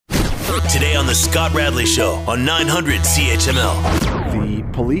Today on the Scott Radley Show on 900 CHML. The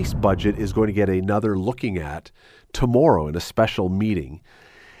police budget is going to get another looking at tomorrow in a special meeting.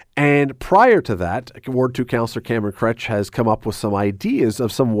 And prior to that, Ward 2 Councillor Cameron Kretsch has come up with some ideas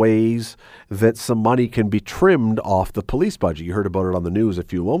of some ways that some money can be trimmed off the police budget. You heard about it on the news a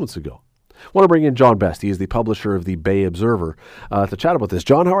few moments ago. I want to bring in John Best. He is the publisher of the Bay Observer to chat about this.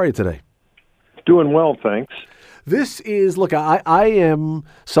 John, how are you today? Doing well, thanks. This is, look, I am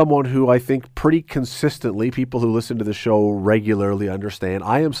someone who I think pretty consistently, people who listen to the show regularly understand,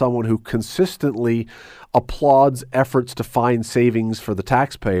 I am someone who consistently applauds efforts to find savings for the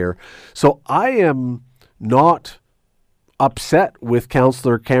taxpayer. So I am not upset with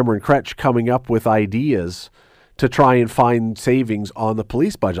Councillor Cameron Kretsch coming up with ideas to try and find savings on the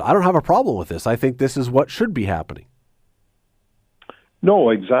police budget. I don't have a problem with this. I think this is what should be happening.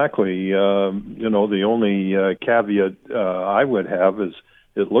 No, exactly. The only caveat I would have is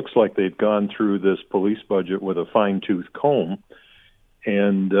it looks like they've gone through this police budget with a fine-tooth comb,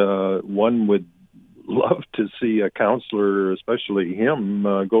 and one would love to see a councillor, especially him,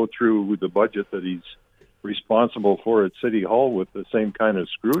 go through the budget that he's responsible for at City Hall with the same kind of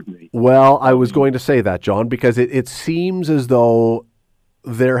scrutiny. Well, I was going to say that, John, because it seems as though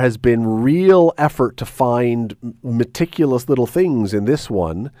there has been real effort to find meticulous little things in this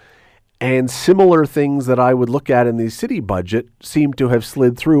one, and similar things that I would look at in the city budget seem to have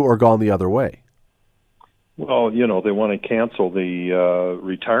slid through or gone the other way. Well, they want to cancel the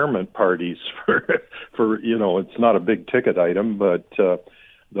retirement parties for it's not a big ticket item, but the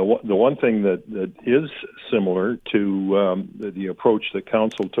one thing that is similar to the approach that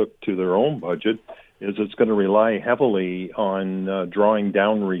council took to their own budget is it's going to rely heavily on drawing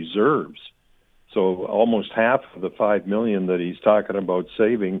down reserves. So almost half of the $5 million that he's talking about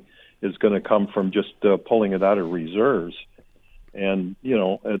saving is going to come from just pulling it out of reserves. And,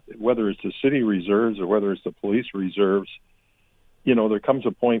 whether it's the city reserves or whether it's the police reserves, there comes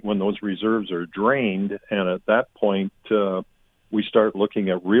a point when those reserves are drained, and at that point we start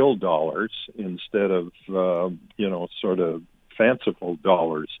looking at real dollars instead of, sort of fanciful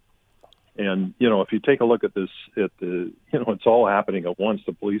dollars. And, if you take a look at this, it's all happening at once,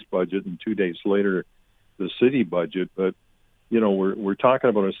 the police budget, and 2 days later, the city budget. But, we're talking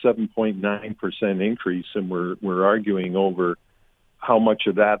about a 7.9% increase, and we're arguing over how much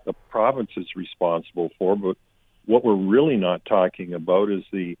of that the province is responsible for. But what we're really not talking about is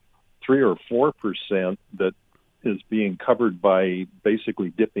the 3 or 4% that is being covered by basically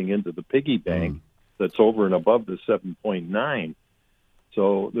dipping into the piggy bank that's over and above the 7.9.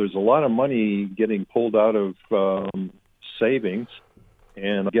 So there's a lot of money getting pulled out of savings,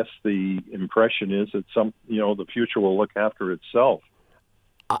 and I guess the impression is that the future will look after itself.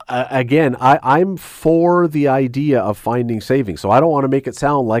 Again, I'm for the idea of finding savings, so I don't want to make it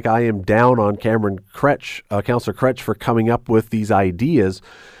sound like I am down on Cameron Kretsch, Councillor Kretsch, for coming up with these ideas.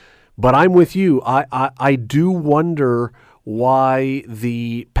 But I'm with you. I do wonder why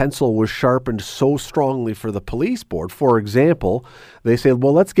the pencil was sharpened so strongly for the police board. For example, they said,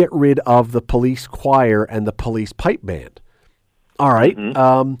 well, let's get rid of the police choir and the police pipe band. All right.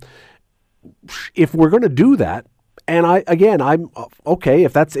 If we're going to do that, and I'm okay,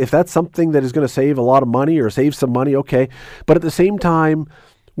 if that's something that is going to save a lot of money or save some money, okay. But at the same time,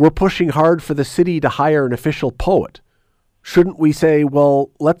 we're pushing hard for the city to hire an official poet. Shouldn't we say, well,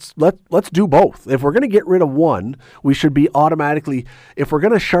 let's do both? If we're going to get rid of one, we should be automatically, if we're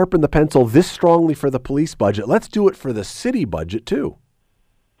going to sharpen the pencil this strongly for the police budget, let's do it for the city budget too.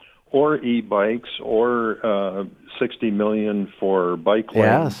 Or e-bikes, or $60 million for bike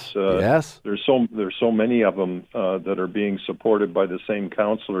lanes. Yes. There's so many of them that are being supported by the same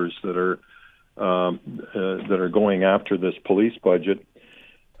councillors that are going after this police budget.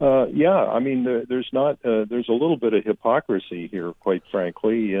 There's a little bit of hypocrisy here, quite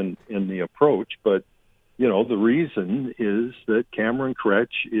frankly, in the approach. But, the reason is that Cameron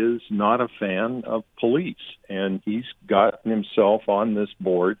Kretsch is not a fan of police, and he's gotten himself on this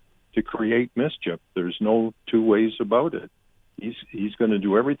board to create mischief. There's no two ways about it. He's going to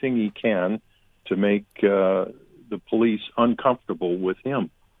do everything he can to make the police uncomfortable with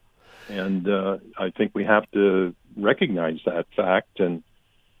him. And I think we have to recognize that fact. And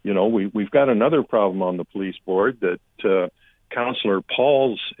we've got another problem on the police board that Councillor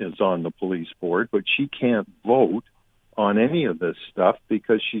Pauls is on the police board, but she can't vote on any of this stuff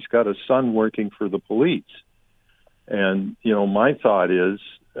because she's got a son working for the police. And, my thought is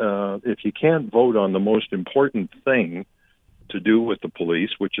if you can't vote on the most important thing to do with the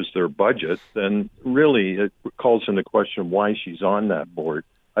police, which is their budget, then really it calls into question why she's on that board.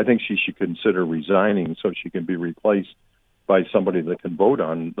 I think she should consider resigning so she can be replaced by somebody that can vote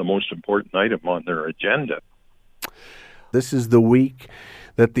on the most important item on their agenda. This is the week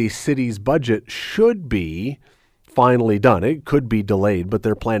that the city's budget should be finally done. It could be delayed, but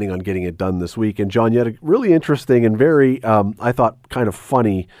they're planning on getting it done this week. And John, you had a really interesting and very, I thought, kind of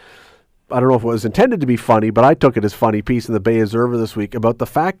funny, I don't know if it was intended to be funny, but I took it as funny piece in the Bay Observer this week about the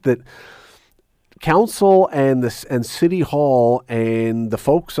fact that council and City Hall and the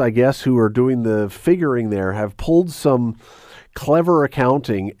folks, I guess, who are doing the figuring there have pulled some clever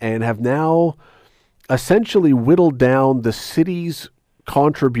accounting and have now essentially whittled down the city's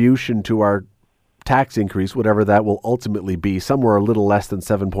contribution to our tax increase, whatever that will ultimately be, somewhere a little less than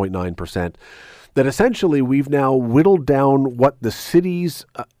 7.9%, that essentially we've now whittled down what the city's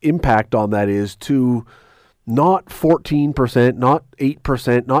impact on that is to not 14%, not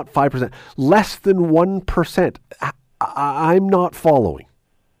 8%, not 5%, less than 1%. I'm not following.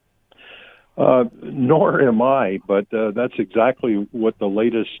 Nor am I, but that's exactly what the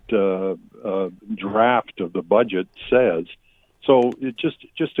latest draft of the budget says. So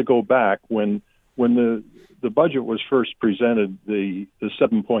just to go back, when the budget was first presented, the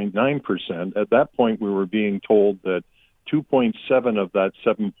 7.9%, at that point we were being told that 2.7 of that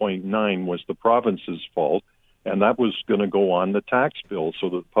 7.9 was the province's fault, and that was going to go on the tax bill so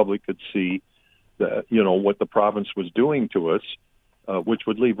that the public could see that, what the province was doing to us, which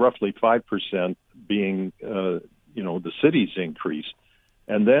would leave roughly 5% being, the city's increase.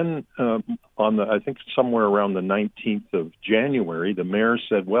 And then I think somewhere around the 19th of January, the mayor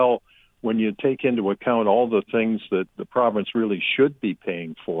said, well, when you take into account all the things that the province really should be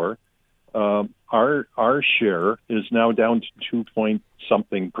paying for, our share is now down to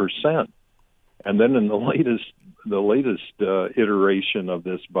 2-point-something%. And then in the latest iteration of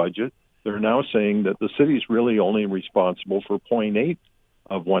this budget, they're now saying that the city's really only responsible for 0.8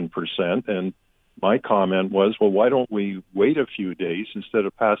 of 1%. And my comment was, well, why don't we wait a few days instead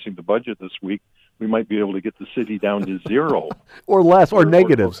of passing the budget this week? We might be able to get the city down to zero. Or less, or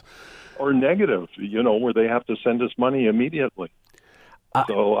negatives. Or negative, where they have to send us money immediately.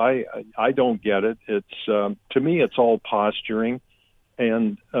 So I don't get it. It's to me, it's all posturing.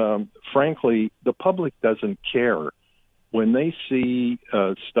 And frankly, the public doesn't care. When they see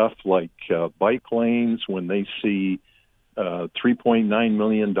stuff like bike lanes, when they see $3.9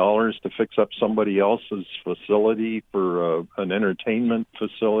 million to fix up somebody else's facility for an entertainment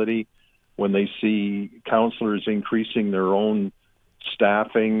facility, when they see counselors increasing their own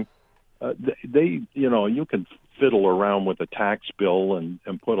staffing, you can fiddle around with a tax bill and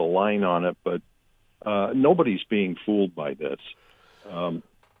put a line on it, but nobody's being fooled by this.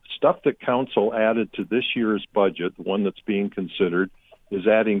 Stuff that council added to this year's budget, the one that's being considered, is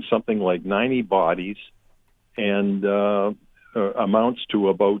adding something like 90 bodies and amounts to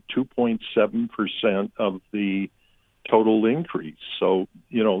about 2.7% of the total increase. So,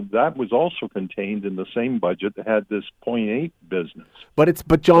 that was also contained in the same budget that had this 0.8 business.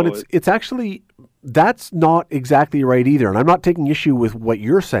 But John, so it's actually, that's not exactly right either. And I'm not taking issue with what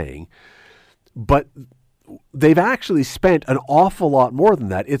you're saying, but they've actually spent an awful lot more than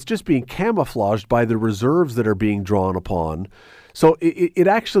that. It's just being camouflaged by the reserves that are being drawn upon. So it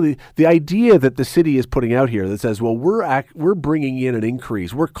actually, the idea that the city is putting out here that says, well, we're bringing in an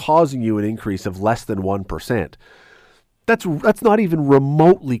increase, we're causing you an increase of less than 1%. That's not even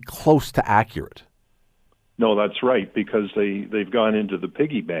remotely close to accurate. No, that's right, because they've gone into the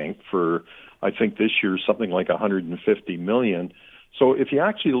piggy bank for, I think this year, something like $150 million. So if you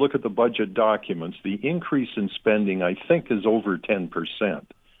actually look at the budget documents, the increase in spending, I think, is over 10%.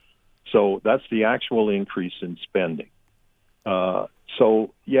 So that's the actual increase in spending.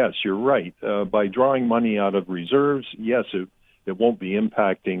 So, yes, you're right. By drawing money out of reserves, yes, it won't be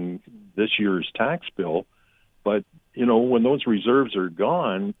impacting this year's tax bill. But, when those reserves are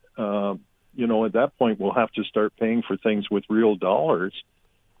gone, at that point we'll have to start paying for things with real dollars.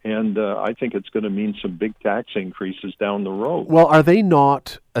 And I think it's going to mean some big tax increases down the road. Well, are they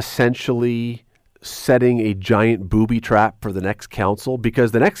not essentially setting a giant booby trap for the next council?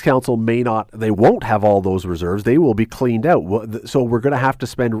 Because the next council they won't have all those reserves. They will be cleaned out. So we're going to have to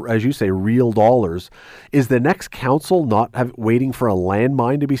spend, as you say, real dollars. Is the next council not waiting for a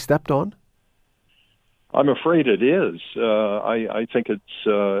landmine to be stepped on? I'm afraid it is. I think it's.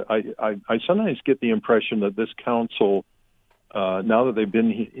 I sometimes get the impression that this council, now that they've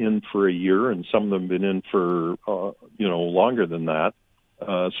been in for a year, and some of them have been in for longer than that,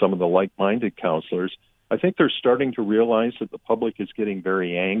 some of the like-minded counselors, I think they're starting to realize that the public is getting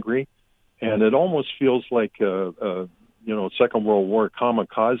very angry, and it almost feels like a Second World War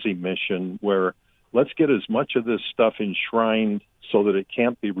kamikaze mission where let's get as much of this stuff enshrined so that it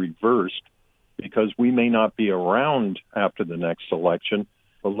can't be reversed because we may not be around after the next election,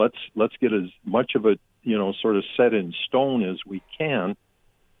 but let's get as much of it, sort of set in stone as we can.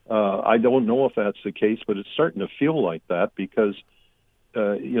 I don't know if that's the case, but it's starting to feel like that because,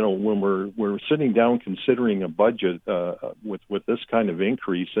 when we're sitting down considering a budget with this kind of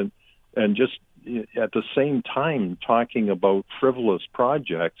increase and just at the same time talking about frivolous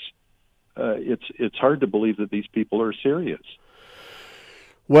projects, it's hard to believe that these people are serious.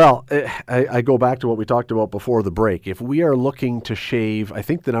 Well, I go back to what we talked about before the break. If we are looking to shave, I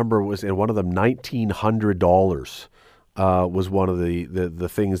think the number was in one of them, $1,900 was one of the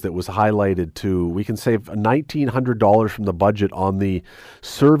things that was highlighted too. We can save $1,900 from the budget on the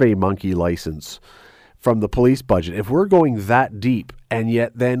SurveyMonkey license from the police budget. If we're going that deep, and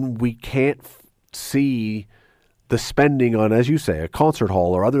yet then we can't see the spending on, as you say, a concert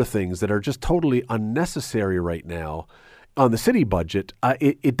hall or other things that are just totally unnecessary right now on the city budget,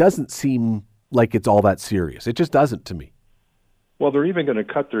 it doesn't seem like it's all that serious. It just doesn't to me. Well, they're even going to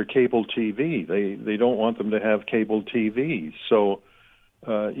cut their cable TV. They don't want them to have cable TV. So,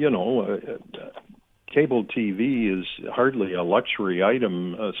 cable TV is hardly a luxury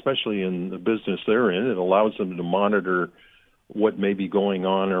item, especially in the business they're in. It allows them to monitor what may be going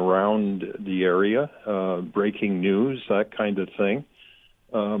on around the area, breaking news, that kind of thing.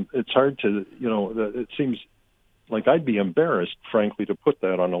 It's hard to, it seems like I'd be embarrassed, frankly, to put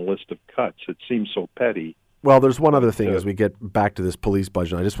that on a list of cuts. It seems so petty. Well, there's one other thing as we get back to this police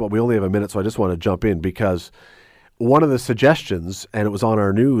budget. We only have a minute, so I just want to jump in because one of the suggestions, and it was on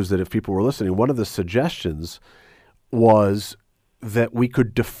our news that if people were listening, one of the suggestions was that we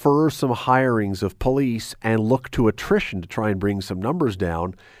could defer some hirings of police and look to attrition to try and bring some numbers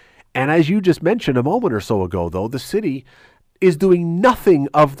down. And as you just mentioned a moment or so ago, though, the city is doing nothing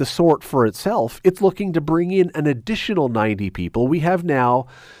of the sort for itself. It's looking to bring in an additional 90 people. We have now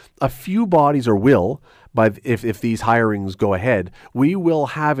a few bodies, or will, if these hirings go ahead, we will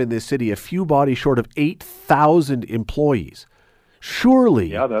have in this city a few bodies short of 8,000 employees.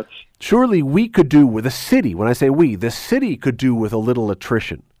 Surely we could do with the city. When I say we, the city could do with a little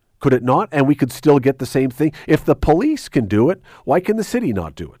attrition. Could it not? And we could still get the same thing. If the police can do it, why can the city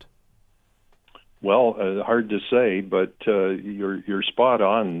not do it? Well, hard to say, but you're spot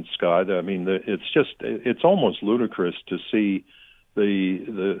on, Scott. I mean, it's almost ludicrous to see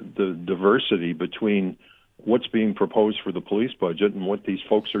the diversity between what's being proposed for the police budget and what these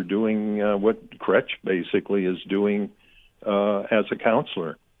folks are doing, what Kretsch basically is doing as a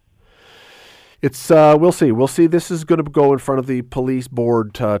counselor. It's we'll see. We'll see. This is going to go in front of the police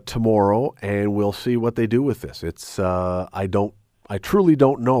board tomorrow, and we'll see what they do with this. It's I truly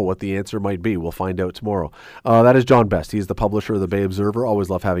don't know what the answer might be. We'll find out tomorrow. That is John Best. He's the publisher of the Bay Observer. Always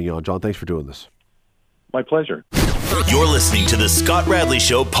love having you on, John. Thanks for doing this. My pleasure. You're listening to the Scott Radley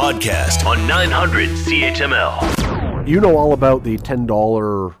Show podcast on 900 CHML. You know all about the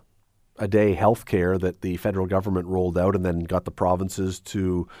 $10 a day health care that the federal government rolled out and then got the provinces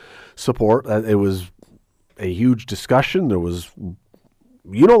to support. It was a huge discussion. There was,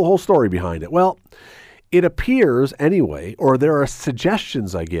 the whole story behind it. Well, it appears anyway, or there are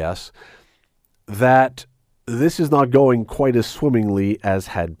suggestions, I guess, that this is not going quite as swimmingly as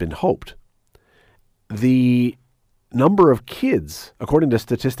had been hoped. The number of kids, according to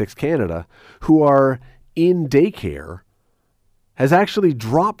Statistics Canada, who are in daycare has actually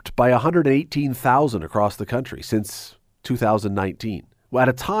dropped by 118,000 across the country since 2019. Well, at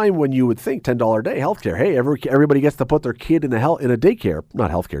a time when you would think $10 a day healthcare, hey, everybody gets to put their kid in a daycare,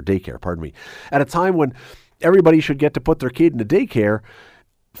 not healthcare, daycare, pardon me. At a time when everybody should get to put their kid in a daycare,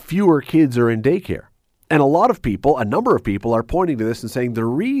 fewer kids are in daycare. And a number of people are pointing to this and saying the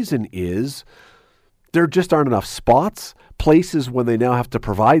reason is there just aren't enough spots. Places, when they now have to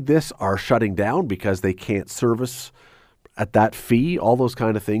provide this, are shutting down because they can't service at that fee, all those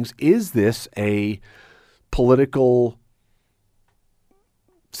kind of things. Is this a political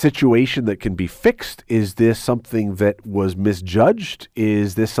situation that can be fixed? Is this something that was misjudged?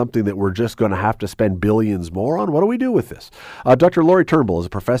 Is this something that we're just going to have to spend billions more on? What do we do with this? Dr. Lori Turnbull is a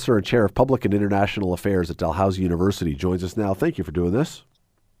professor and chair of public and international affairs at Dalhousie University. Joins us now. Thank you for doing this.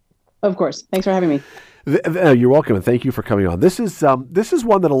 Of course. Thanks for having me. You're welcome, and thank you for coming on. This is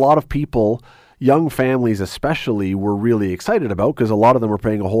one that a lot of people, young families especially, were really excited about because a lot of them were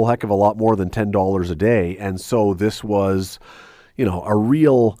paying a whole heck of a lot more than $10 a day, and so this was, a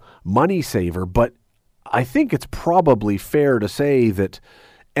real money saver. But I think it's probably fair to say that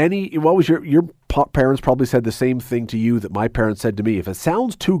your parents probably said the same thing to you that my parents said to me. If it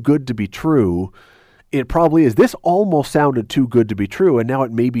sounds too good to be true, it probably is. This almost sounded too good to be true, and now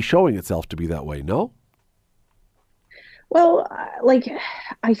it may be showing itself to be that way, no? Well,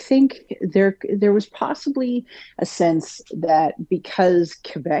 I think there was possibly a sense that because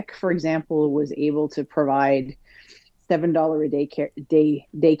Quebec, for example, was able to provide $7 a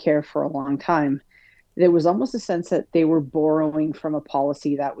daycare for a long time, there was almost a sense that they were borrowing from a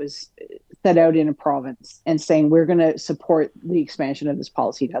policy that was set out in a province and saying we're going to support the expansion of this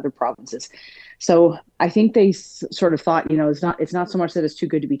policy to other provinces. So I think they sort of thought, it's not so much that it's too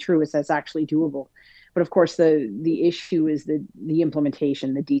good to be true; it's that it's actually doable. But of course, the issue is the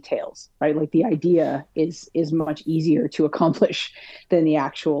implementation, the details, right? Like the idea is much easier to accomplish than the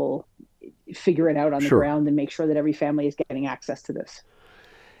actual figure it out on the Sure. ground and make sure that every family is getting access to this.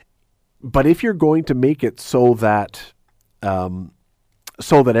 But if you're going to make it so that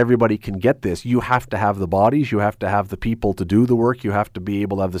everybody can get this, you have to have the bodies, you have to have the people to do the work, you have to be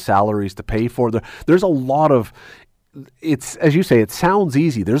able to have the salaries to pay for. There's a lot of, it's, as you say, it sounds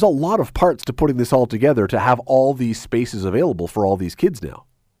easy. There's a lot of parts to putting this all together to have all these spaces available for all these kids now.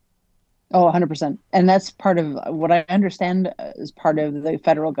 Oh, 100%. And that's part of what I understand as part of the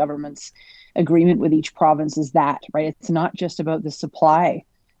federal government's agreement with each province is that, right? It's not just about the supply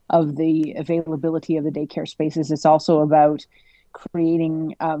of the availability of the daycare spaces. It's also about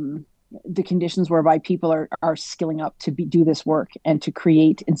creating the conditions whereby people are skilling up to do this work and to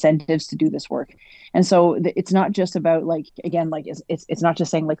create incentives to do this work. And so it's not just about it's not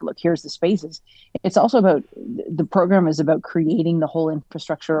just saying look, here's the spaces. It's also about the program is about creating the whole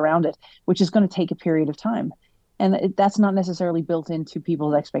infrastructure around it, which is going to take a period of time. And that's not necessarily built into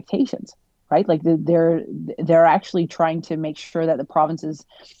people's expectations, right? Like they're actually trying to make sure that the provinces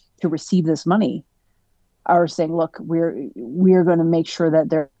to receive this money are saying, look, we're going to make sure that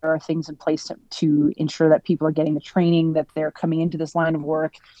there are things in place to ensure that people are getting the training, that they're coming into this line of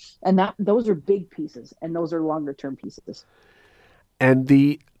work. And those are big pieces and those are longer term pieces. And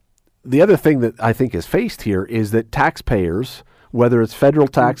the other thing that I think is faced here is that taxpayers, whether it's federal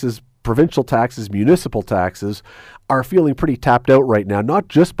taxes, provincial taxes, municipal taxes, are feeling pretty tapped out right now, not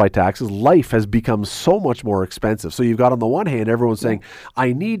just by taxes. Life has become so much more expensive. So you've got on the one hand, everyone saying,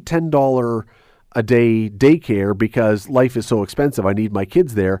 I need $10 a day daycare because life is so expensive. I need my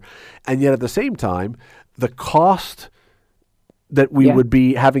kids there. And yet at the same time, the cost that we would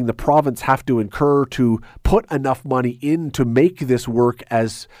be having the province have to incur to put enough money in to make this work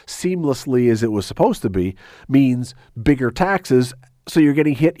as seamlessly as it was supposed to be means bigger taxes. So you're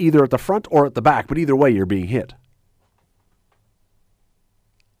getting hit either at the front or at the back, but either way you're being hit.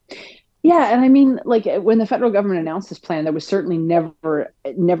 Yeah, and I mean, when the federal government announced this plan, there was certainly never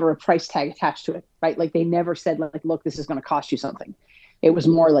a price tag attached to it, right? Like they never said, look, this is going to cost you something. It was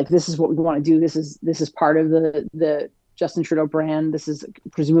more like, this is what we want to do. This is part of the Justin Trudeau brand. This is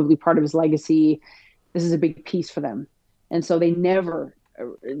presumably part of his legacy. This is a big piece for them, and so they never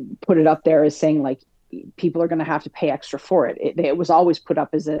put it up there as saying people are going to have to pay extra for it. It was always put up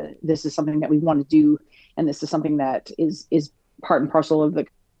as this is something that we want to do, and this is something that is part and parcel of the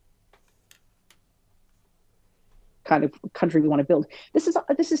kind of country we want to build. This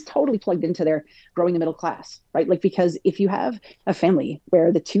is totally plugged into their growing the middle class, right? Because if you have a family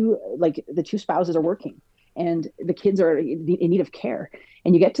where the two spouses are working and the kids are in need of care,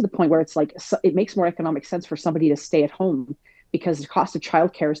 and you get to the point where it's it makes more economic sense for somebody to stay at home because the cost of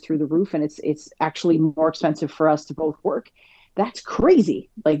childcare is through the roof, and it's actually more expensive for us to both work. That's crazy.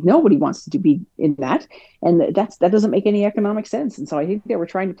 Nobody wants to be in that. And that doesn't make any economic sense. And so I think they were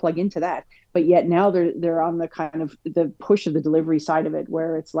trying to plug into that, but yet now they're on the kind of the push of the delivery side of it,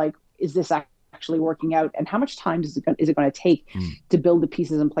 where it's is this actually working out? And how much time is it going to take to build the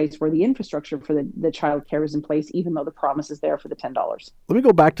pieces in place where the infrastructure for the child care is in place, even though the promise is there for the $10? Let me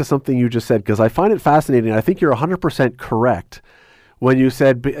go back to something you just said, because I find it fascinating. I think you're 100% correct when you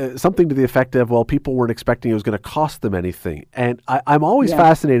said something to the effect of, well, people weren't expecting it was going to cost them anything. And I'm always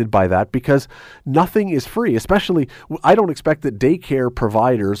fascinated by that, because nothing is free. Especially, I don't expect that daycare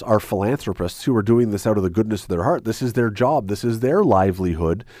providers are philanthropists who are doing this out of the goodness of their heart. This is their job. This is their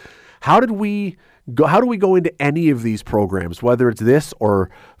livelihood. How do we go into any of these programs, whether it's this or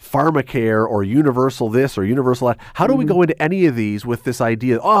pharmacare or universal this or universal that? How do we go into any of these with this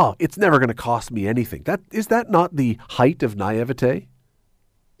idea, it's never going to cost me anything? Is that not the height of naivete?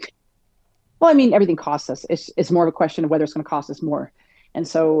 Well, I mean, everything costs us. It's more of a question of whether it's going to cost us more. And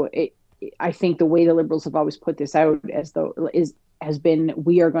so I think the way the Liberals have always put this out has been,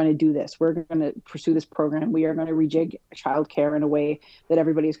 we are going to do this. We're going to pursue this program. We are going to rejig childcare in a way that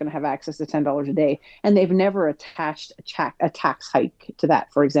everybody is going to have access to $10 a day. And they've never attached a tax hike to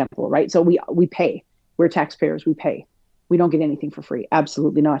that, for example, right? So we pay. We're taxpayers. We pay. We don't get anything for free.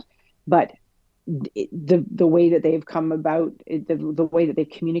 Absolutely not. But the way that they've come about, the way that they've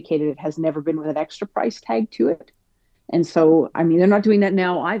communicated it has never been with an extra price tag to it. And so, I mean, they're not doing that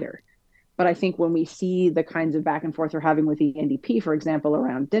now either. But I think when we see the kinds of back and forth they're having with the NDP, for example,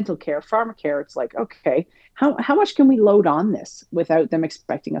 around dental care, pharmacare, it's like, okay, how much can we load on this without them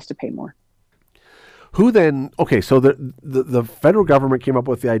expecting us to pay more? Who then? Okay, so the federal government came up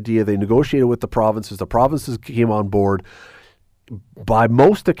with the idea. They negotiated with the provinces. The provinces came on board. By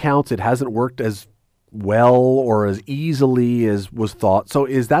most accounts, it hasn't worked as well or as easily as was thought. So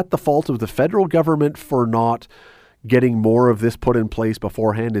is that the fault of the federal government for not getting more of this put in place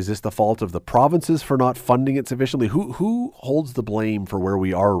beforehand? Is this the fault of the provinces for not funding it sufficiently? Who holds the blame for where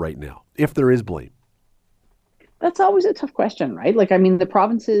we are right now, if there is blame? That's always a tough question, right? Like, I mean, the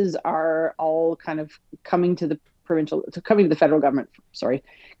provinces are all kind of coming to the federal government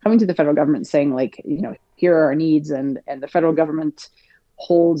saying, like, you know, here are our needs, and the federal government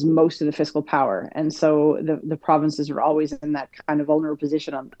holds most of the fiscal power. And so the provinces are always in that kind of vulnerable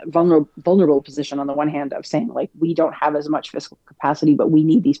position on the one hand of saying, like, we don't have as much fiscal capacity, but we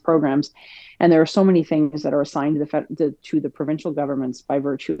need these programs. And there are so many things that are assigned to the provincial governments by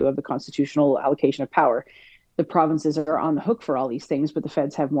virtue of the constitutional allocation of power. The provinces are on the hook for all these things, but the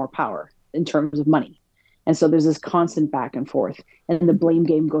feds have more power in terms of money. And so there's this constant back and forth, and the blame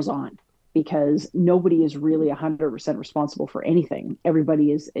game goes on, because nobody is really 100% responsible for anything.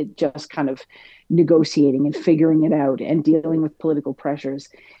 Everybody is just kind of negotiating and figuring it out and dealing with political pressures.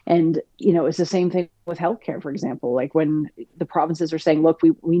 And, you know, it's the same thing with healthcare, for example. Like, when the provinces are saying, look,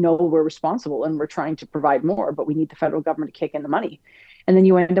 we know we're responsible and we're trying to provide more, but we need the federal government to kick in the money. And then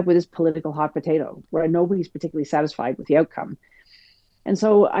you end up with this political hot potato where nobody's particularly satisfied with the outcome. And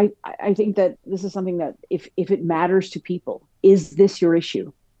so I think that this is something that if it matters to people, is this your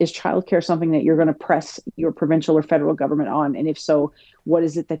issue? Is childcare something that you're going to press your provincial or federal government on? And if so, what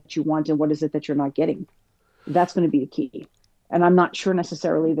is it that you want and what is it that you're not getting? That's going to be the key. And I'm not sure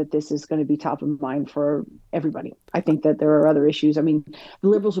necessarily that this is going to be top of mind for everybody. I think that there are other issues. I mean, the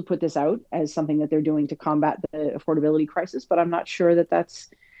Liberals will put this out as something that they're doing to combat the affordability crisis, but I'm not sure that that's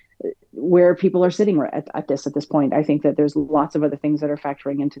where people are sitting at this point. I think that there's lots of other things that are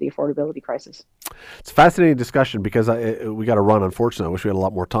factoring into the affordability crisis. It's a fascinating discussion because we got to run, unfortunately. I wish we had a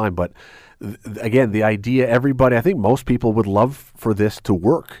lot more time. But again, the idea, I think most people would love for this to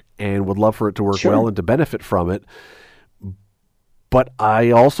work and would love for it to work well and to benefit from it. But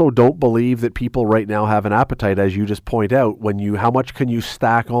I also don't believe that people right now have an appetite, as you just point out, how much can you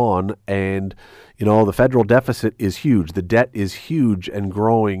stack on? And, you know, the federal deficit is huge. The debt is huge and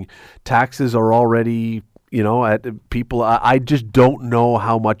growing. Taxes are already, you know, at people. I just don't know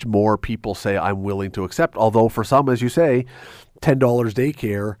how much more people say I'm willing to accept. Although for some, as you say, $10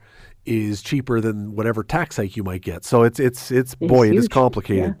 daycare is cheaper than whatever tax hike you might get. So it's boy, huge. It is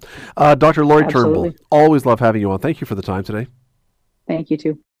complicated. Yeah. Dr. Lori Turnbull, always love having you on. Thank you for the time today. Thank you,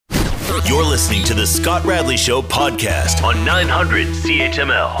 too. You're listening to the Scott Radley Show podcast on 900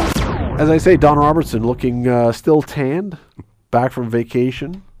 CHML. As I say, Don Robertson looking still tanned, back from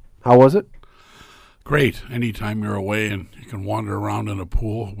vacation. How was it? Great. Anytime you're away and you can wander around in a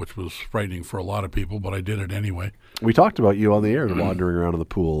pool, which was frightening for a lot of people, but I did it anyway. We talked about you on the air wandering around in the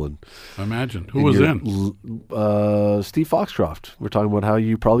pool. And imagine. Who was in? Steve Foxcroft. We're talking about how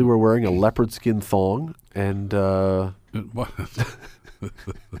you probably were wearing a leopard skin thong and...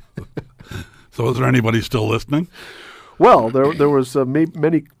 So is there anybody still listening? Well, there was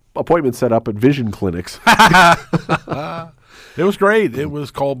many appointments set up at vision clinics. It was great. It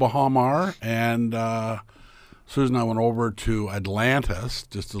was called Bahamar, and Susan and I went over to Atlantis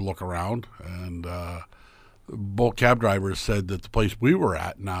just to look around, and both cab drivers said that the place we were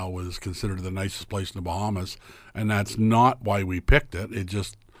at now was considered the nicest place in the Bahamas, and that's not why we picked it. It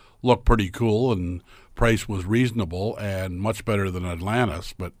just looked pretty cool, and price was reasonable and much better than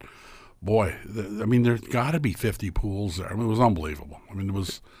Atlantis. But boy, there's got to be 50 pools there. I mean, it was unbelievable. I mean, there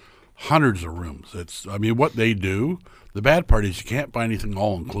was hundreds of rooms. What they do, the bad part is you can't buy anything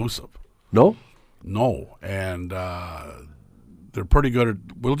all-inclusive. No? No. And they're pretty good at,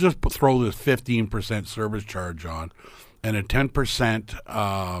 we'll just throw this 15% service charge on and a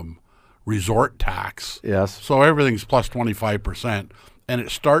 10% resort tax. Yes. So everything's plus 25%, and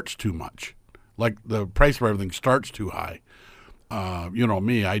it starts too much. Like the price of everything starts too high. You know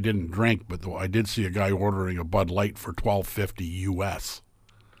me, I didn't drink, but I did see a guy ordering a Bud Light for $12.50 US.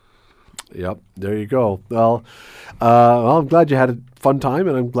 Yep, there you go. Well, I'm glad you had a fun time,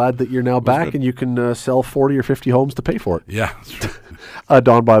 and I'm glad that you're now back good. And you can sell 40 or 50 homes to pay for it. Yeah. That's right.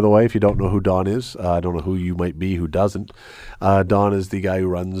 Don, by the way, if you don't know who Don is, I don't know who you might be who doesn't. Don is the guy who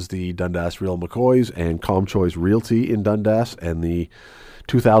runs the Dundas Real McCoys and ComChoice Realty in Dundas, and the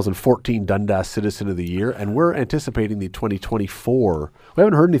 2014 Dundas Citizen of the Year, and we're anticipating the 2024. We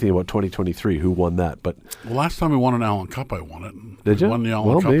haven't heard anything about 2023, who won that. But well, last time we won an Allen Cup, I won it. Did you? Won the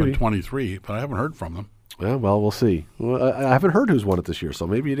Allen Cup maybe. in 23, but I haven't heard from them. Yeah, well, we'll see. Well, I haven't heard who's won it this year, so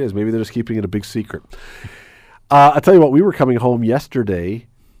maybe it is. Maybe they're just keeping it a big secret. I'll tell you what, we were coming home yesterday,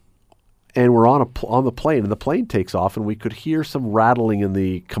 and we're on the plane, and the plane takes off, and we could hear some rattling in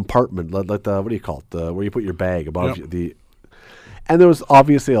the compartment, like the, what do you call it, where you put your bag above the. And there was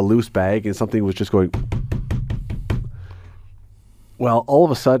obviously a loose bag, and something was just going. Well, all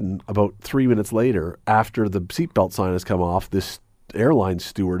of a sudden, about 3 minutes later, after the seatbelt sign has come off, this airline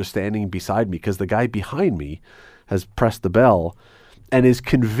steward is standing beside me because the guy behind me has pressed the bell and is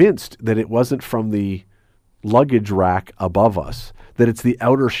convinced that it wasn't from the luggage rack above us, that it's the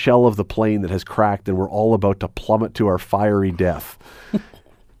outer shell of the plane that has cracked and we're all about to plummet to our fiery death.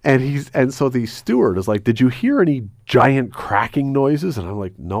 And so the steward is like, "Did you hear any giant cracking noises?" And I'm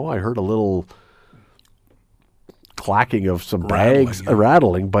like, "No, I heard a little clacking of some bags,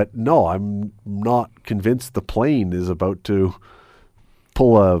 rattling, but no, I'm not convinced the plane is about to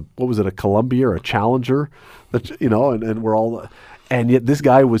pull a Columbia or a Challenger, and we're all, and yet this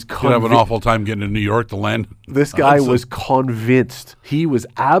guy was You'd have an awful time getting to New York to land. This guy was convinced. He was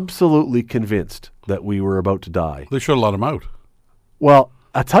absolutely convinced that we were about to die. They should have let him out. Well,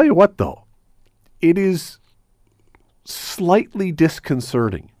 I tell you what, though, it is slightly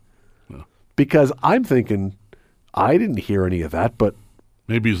disconcerting because I'm thinking, I didn't hear any of that, but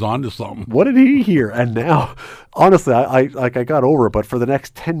maybe he's on to something. What did he hear? And now, honestly, I got over it, but for the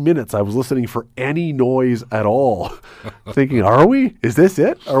next 10 minutes, I was listening for any noise at all, thinking, are we? Is this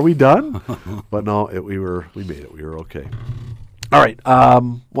it? Are we done? But no, we made it. We were okay. All right.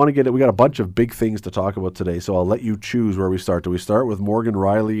 Want to get it? We got a bunch of big things to talk about today, so I'll let you choose where we start. Do we start with Morgan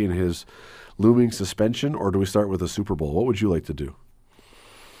Riley and his looming suspension, or do we start with the Super Bowl? What would you like to do?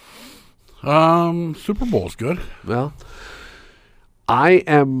 Super Bowl's good. Well, I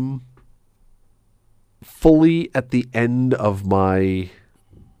am fully at the end of my,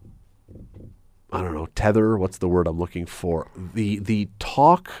 tether. What's the word I'm looking for? The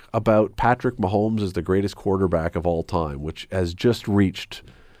talk about Patrick Mahomes as the greatest quarterback of all time, which has just reached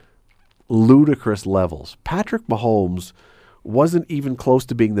ludicrous levels. Patrick Mahomes wasn't even close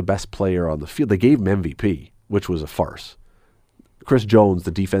to being the best player on the field. They gave him MVP, which was a farce. Chris Jones,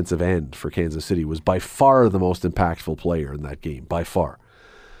 the defensive end for Kansas City, was by far the most impactful player in that game, by far.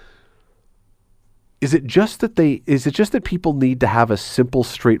 Is it just that people need to have a simple,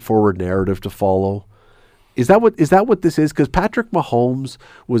 straightforward narrative to follow? Is that what this is? Because Patrick Mahomes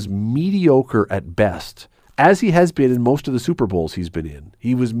was mediocre at best, as he has been in most of the Super Bowls he's been in.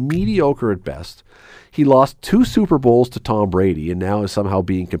 He was mediocre at best. He lost 2 Super Bowls to Tom Brady and now is somehow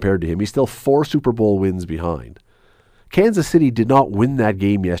being compared to him. He's still 4 Super Bowl wins behind. Kansas City did not win that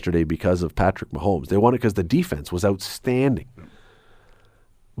game yesterday because of Patrick Mahomes. They won it because the defense was outstanding.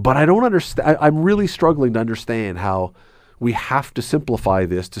 But I don't understand. I'm really struggling to understand how we have to simplify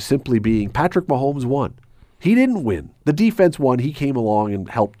this to simply being Patrick Mahomes won. He didn't win. The defense won. He came along and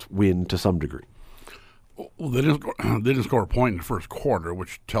helped win to some degree. Well, they didn't score a point in the first quarter,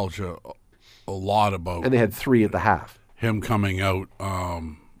 which tells you a lot about. And they had 3 at the half. Him coming out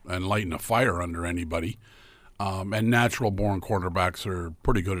and lighting a fire under anybody. And natural-born quarterbacks are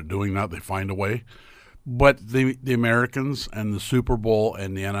pretty good at doing that. They find a way. But the Americans and the Super Bowl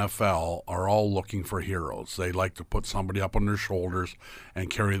and the NFL are all looking for heroes. They like to put somebody up on their shoulders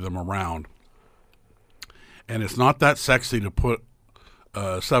and carry them around. And it's not that sexy to put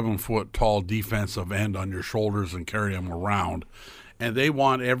a 7-foot-tall defensive end on your shoulders and carry them around. And they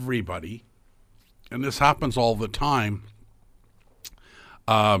want everybody, and this happens all the time.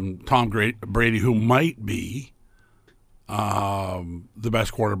 Tom Brady, who might be the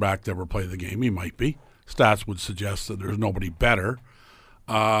best quarterback to ever play the game. He might be. Stats would suggest that there's nobody better.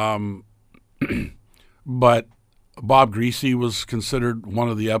 But Bob Greasy was considered one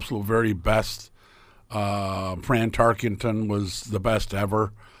of the absolute very best. Fran Tarkenton was the best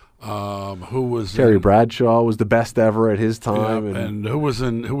ever. Terry Bradshaw was the best ever at his time. Yeah, and who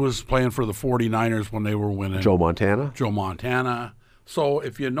was playing for the 49ers when they were winning? Joe Montana. So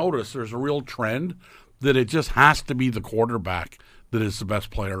if you notice, there's a real trend that it just has to be the quarterback that is the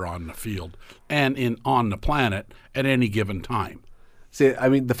best player on the field and on the planet at any given time. See, I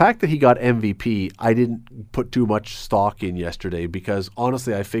mean, the fact that he got MVP, I didn't put too much stock in yesterday because,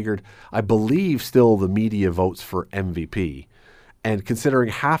 honestly, I believe still the media votes for MVP. And considering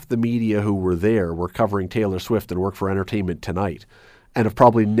half the media who were there were covering Taylor Swift and work for Entertainment Tonight and have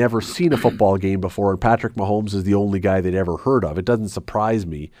probably never seen a football game before, and Patrick Mahomes is the only guy they'd ever heard of, it doesn't surprise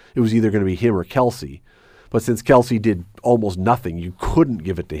me. It was either going to be him or Kelce. But since Kelce did almost nothing, you couldn't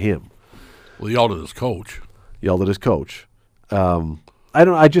give it to him. Well, he yelled at his coach. I'm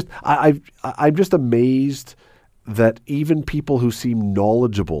just amazed that even people who seem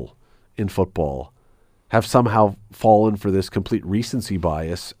knowledgeable in football have somehow fallen for this complete recency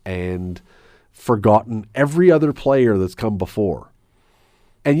bias and forgotten every other player that's come before.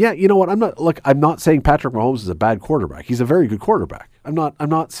 And yet, you know what? I'm not saying Patrick Mahomes is a bad quarterback. He's a very good quarterback. I'm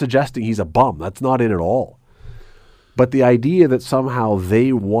not suggesting he's a bum. That's not it at all. But the idea that somehow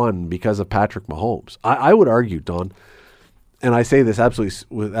they won because of Patrick Mahomes, I would argue, Don, and I say this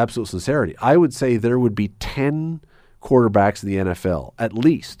with absolute sincerity, I would say there would be 10 quarterbacks in the NFL, at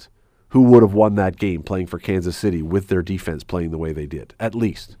least, who would have won that game playing for Kansas City with their defense playing the way they did, at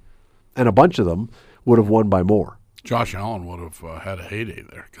least. And a bunch of them would have won by more. Josh Allen would have had a heyday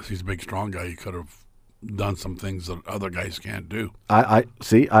there because he's a big, strong guy. He could have done some things that other guys can't do. I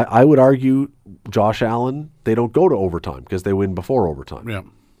would argue Josh Allen, they don't go to overtime because they win before overtime. Yeah.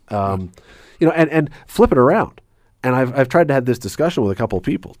 And flip it around. And I've tried to have this discussion with a couple of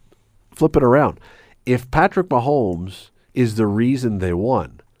people. Flip it around. If Patrick Mahomes is the reason they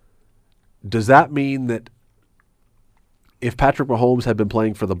won, does that mean that if Patrick Mahomes had been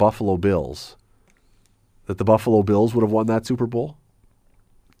playing for the Buffalo Bills, that the Buffalo Bills would have won that Super Bowl?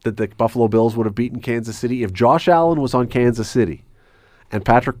 That the Buffalo Bills would have beaten Kansas City? If Josh Allen was on Kansas City and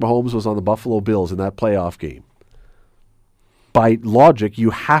Patrick Mahomes was on the Buffalo Bills in that playoff game, by logic,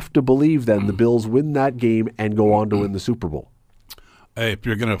 you have to believe then the Bills win that game and go on to win the Super Bowl. Hey, if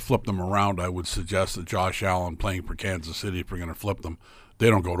you're going to flip them around, I would suggest that Josh Allen playing for Kansas City, if you're going to flip them, they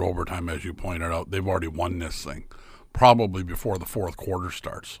don't go to overtime, as you pointed out. They've already won this thing, probably before the fourth quarter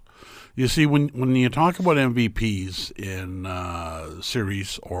starts. You see, when you talk about MVPs in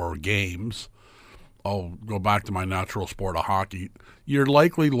series or games, I'll go back to my natural sport of hockey, you're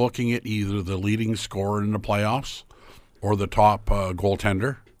likely looking at either the leading scorer in the playoffs or the top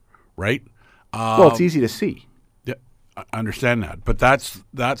goaltender, right? Well, it's easy to see. Yeah, I understand that. But that's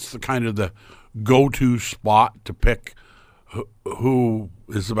the kind of the go-to spot to pick who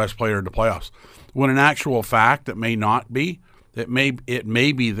is the best player in the playoffs. When in actual fact, it may not be. It may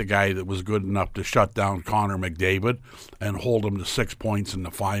be the guy that was good enough to shut down Connor McDavid and hold him to 6 points in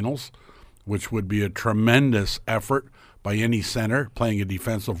the finals, which would be a tremendous effort by any center playing a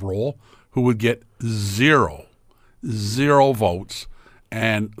defensive role who would get zero votes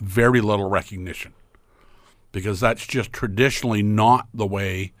and very little recognition, because that's just traditionally not the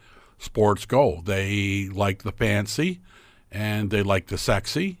way sports go. They like the fancy and they like the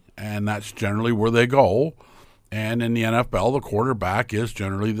sexy, and that's generally where they go. And in the NFL, the quarterback is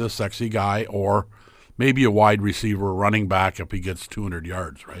generally the sexy guy, or maybe a wide receiver, running back if he gets 200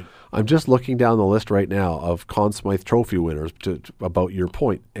 yards, right? I'm just looking down the list right now of Conn Smythe Trophy winners about your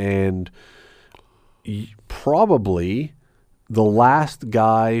point, and probably the last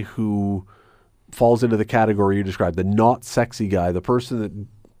guy who falls into the category you described, the not sexy guy, the person that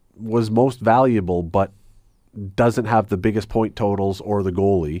was most valuable but doesn't have the biggest point totals or the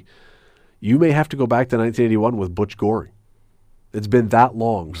goalie, you may have to go back to 1981 with Butch Goring. It's been that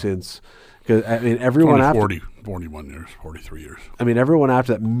long since, because I mean, everyone after 41 years, 43 years. I mean, everyone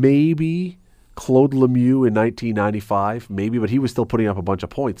after that, maybe Claude Lemieux in 1995, maybe, but he was still putting up a bunch of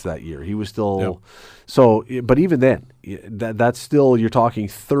points that year. He was still so, but even then, that's still, you're talking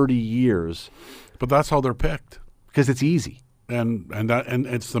 30 years. But that's how they're picked, because it's easy, and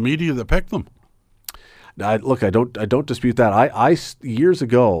it's the media that picked them. Look, I don't dispute that. I years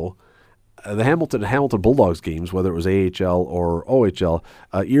ago, the Hamilton Bulldogs games, whether it was AHL or OHL,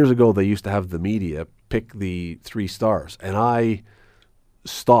 years ago they used to have the media pick the 3 stars, and I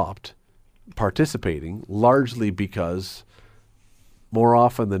stopped participating largely because more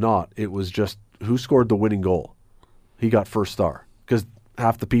often than not it was just who scored the winning goal. He got first star, because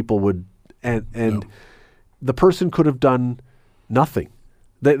half the people would, and the person could have done nothing.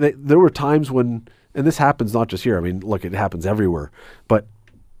 There were times when, and this happens not just here, I mean, look, it happens everywhere, but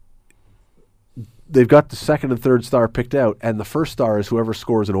they've got the second and third star picked out, and the first star is whoever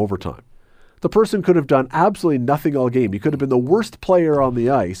scores in overtime. The person could have done absolutely nothing all game. He could have been the worst player on the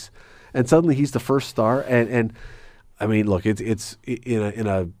ice, and suddenly he's the first star. And I mean, look, it's in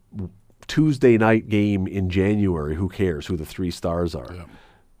a Tuesday night game in January. Who cares who the 3 stars are? Yeah.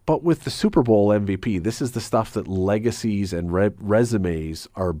 But with the Super Bowl MVP, this is the stuff that legacies and resumes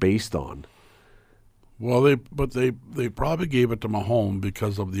are based on. Well, they probably gave it to Mahomes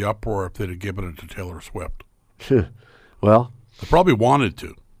because of the uproar if they'd have given it to Taylor Swift. Well, they probably wanted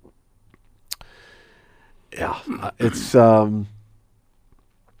to. Yeah, it's I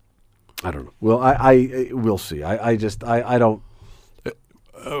don't know. Well, I we'll see. I don't.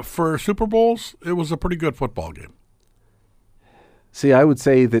 For Super Bowls, it was a pretty good football game. See, I would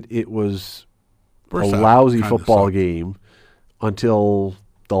say that it was First a half lousy kinda football sucked. game until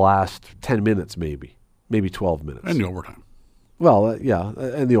the last 10 minutes, maybe 12 minutes. And the overtime. Well, yeah,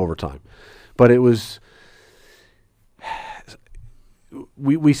 and the overtime. But it was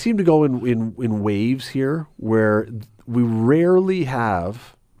we seem to go in waves here where we rarely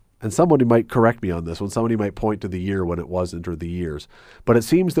have, and somebody might correct me on this one, somebody might point to the year when it wasn't or the years, but it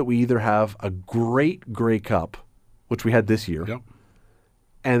seems that we either have a great Grey Cup, which we had this year, Yep.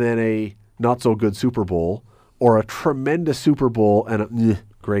 and then a not-so-good Super Bowl, or a tremendous Super Bowl and a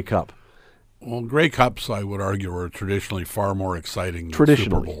Grey Cup. Well, Grey Cups, I would argue, are traditionally far more exciting than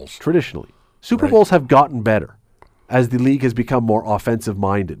Super Bowls. Traditionally. Super Right. Bowls have gotten better as the league has become more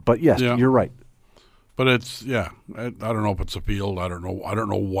offensive-minded. But yes, Yeah. you're right. But it's, I don't know if it's a field. I don't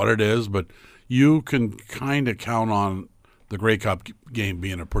know what it is, but you can kind of count on the Grey Cup game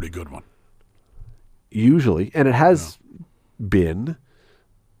being a pretty good one. Usually. And it has been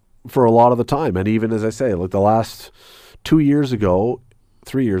for a lot of the time. And even, as I say, like the last 3 years ago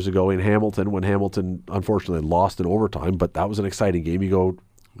in Hamilton, when Hamilton unfortunately lost in overtime, but that was an exciting game. You go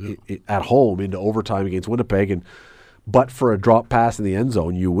at home into overtime against Winnipeg, but for a drop pass in the end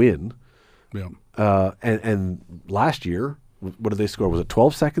zone, you win. Yeah. And last year, what did they score? Was it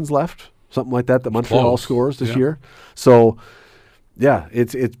 12 seconds left? Something like that Montreal Close. scores this year. So, yeah,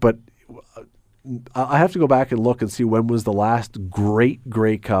 but I have to go back and look and see when was the last great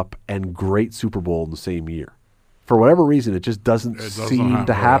Grey Cup and great Super Bowl in the same year. For whatever reason, it just doesn't seem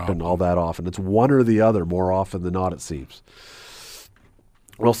to happen all that often. It's one or the other more often than not, it seems.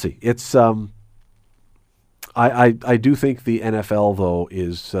 We'll see. It's I do think the NFL, though,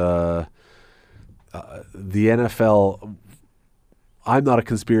 is the NFL. I'm not a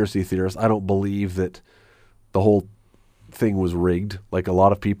conspiracy theorist. I don't believe that the whole thing was rigged, like a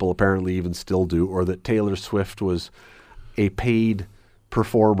lot of people apparently even still do, or that Taylor Swift was a paid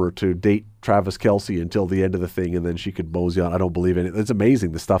performer to date Travis Kelce until the end of the thing, and then she could mosey on. I don't believe in it. It's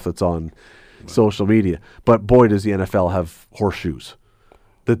amazing the stuff that's on social media. But boy, does the NFL have horseshoes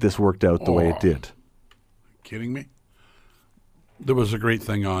that this worked out the way it did. Kidding me? There was a great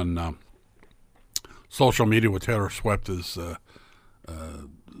thing on social media with Taylor Swift is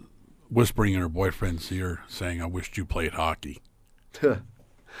whispering in her boyfriend's ear, saying, "I wished you played hockey."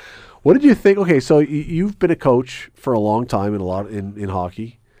 What did you think? Okay, so you've been a coach for a long time in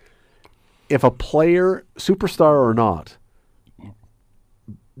hockey. If a player, superstar or not,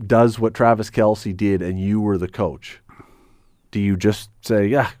 does what Travis Kelce did and you were the coach, do you just say,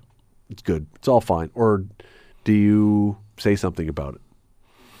 yeah, it's good, it's all fine? Or do you say something about it?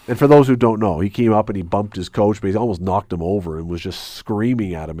 And for those who don't know, he came up and he bumped his coach, but he almost knocked him over and was just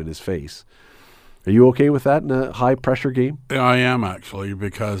screaming at him in his face. Are you okay with that in a high-pressure game? Yeah, I am, actually,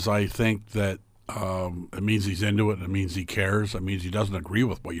 because I think that it means he's into it. It means he cares. It means he doesn't agree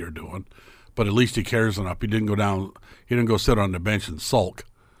with what you're doing, but at least he cares enough. He didn't go down. He didn't go sit on the bench and sulk.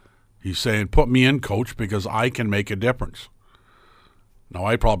 He's saying, "Put me in, coach, because I can make a difference." Now,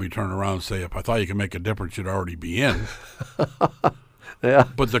 I'd probably turn around and say, if I thought you could make a difference, you'd already be in. Yeah.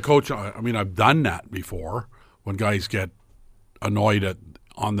 But the coach, I mean, I've done that before when guys get annoyed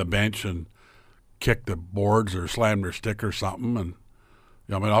on the bench and kick the boards or slam their stick or something,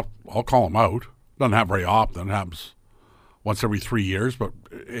 and I'll call them out. Doesn't happen very often. It happens once every 3 years, but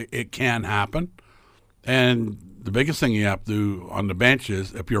it can happen. And the biggest thing you have to do on the bench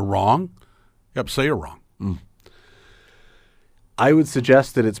is, if you're wrong, you have to say you're wrong. I would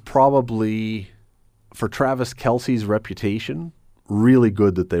suggest that it's probably, for Travis Kelce's reputation, really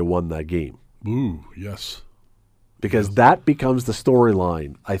good that they won that game. Ooh, yes. Because that becomes the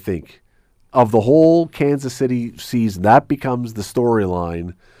storyline, I think, of the whole Kansas City season. That becomes the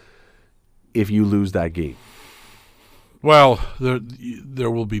storyline if you lose that game. Well,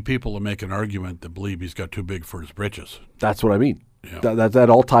 there will be people that make an argument that believe he's got too big for his britches. That's what I mean. Yeah. That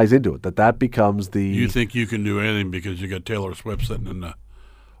all ties into it. That becomes the... You think you can do anything because you got Taylor Swift sitting in the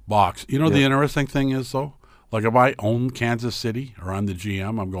box. You know, the interesting thing is, though, like if I own Kansas City or I'm the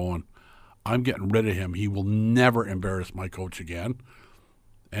GM, I'm getting rid of him. He will never embarrass my coach again.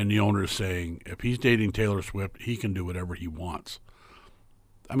 And the owner is saying, if he's dating Taylor Swift, he can do whatever he wants.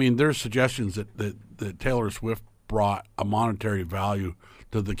 I mean, there's suggestions that Taylor Swift brought a monetary value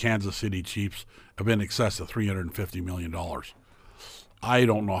to the Kansas City Chiefs of in excess of $350 million. I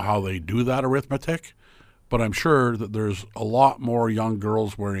don't know how they do that arithmetic, but I'm sure that there's a lot more young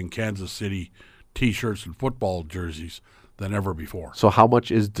girls wearing Kansas City T-shirts and football jerseys than ever before. So how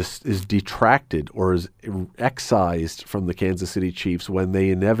much is detracted or is excised from the Kansas City Chiefs when they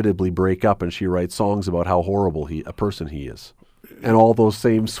inevitably break up and she writes songs about how horrible a person he is? and all those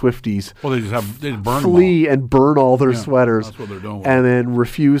same Swifties Well, they burn flee and burn all their Yeah, sweaters. that's what they're doing. And then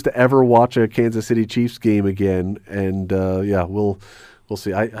refuse to ever watch a Kansas City Chiefs game again. And we'll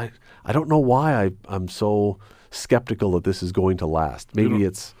see. I don't know why I'm so skeptical that this is going to last. Maybe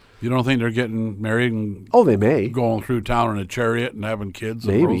it's. You don't think they're getting married and They may. going through town in a chariot and having kids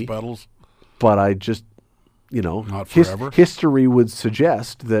Maybe. and rose petals? But I just, Not forever. history would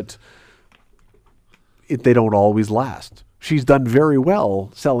suggest that they don't always last. She's done very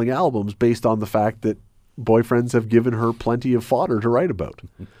well selling albums based on the fact that boyfriends have given her plenty of fodder to write about.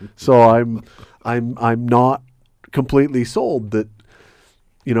 So I'm not completely sold that,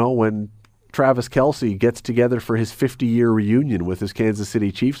 when Travis Kelce gets together for his 50-year reunion with his Kansas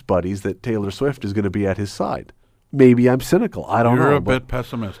City Chiefs buddies, that Taylor Swift is going to be at his side. Maybe I'm cynical. I don't know. You're a bit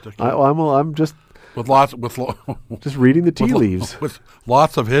pessimistic. I'm just just reading the tea leaves. With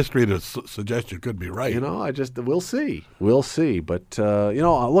lots of history to suggest you could be right. We'll see. We'll see. But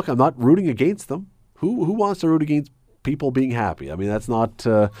look, I'm not rooting against them. Who wants to root against people being happy? I mean, that's not.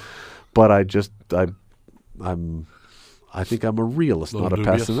 But I think I'm a realist, not a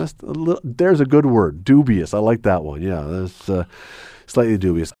dubious. pessimist. There's a good word, dubious. I like that one. Yeah, that's slightly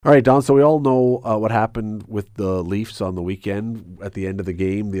dubious. All right, Don, so we all know what happened with the Leafs on the weekend. At the end of the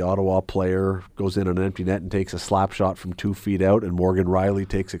game, the Ottawa player goes in on an empty net and takes a slap shot from 2 feet out, and Morgan Riley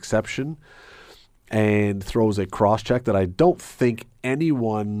takes exception and throws a cross-check that I don't think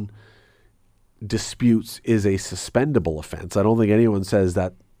anyone disputes is a suspendable offense. I don't think anyone says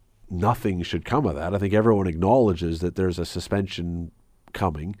that nothing should come of that. I think everyone acknowledges that there's a suspension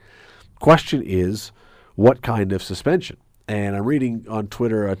coming. Question is, what kind of suspension? And I'm reading on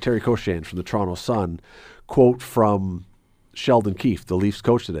Twitter Terry Cochan from the Toronto Sun, quote from Sheldon Keefe, the Leafs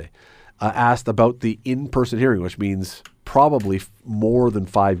coach today, asked about the in-person hearing, which means probably more than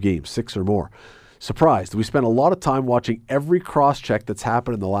 5 games, 6 or more. Surprised. We spent a lot of time watching every cross-check that's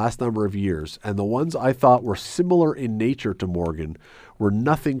happened in the last number of years, and the ones I thought were similar in nature to Morgan were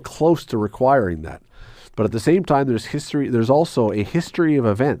nothing close to requiring that. But at the same time, there's also a history of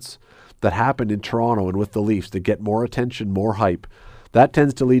events that happened in Toronto and with the Leafs that get more attention, more hype. That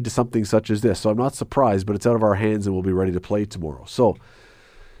tends to lead to something such as this. So I'm not surprised, but it's out of our hands and we'll be ready to play tomorrow. So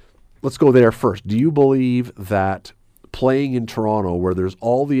let's go there first. Do you believe that playing in Toronto, where there's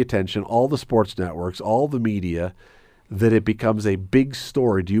all the attention, all the sports networks, all the media, that it becomes a big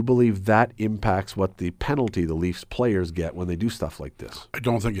story, do you believe that impacts what the penalty the Leafs players get when they do stuff like this? I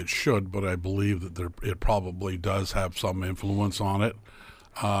don't think it should, but I believe that it probably does have some influence on it.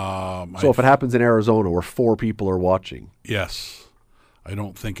 So if it happens in Arizona where 4 people are watching? Yes. I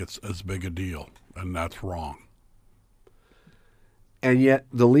don't think it's as big a deal, and that's wrong. And yet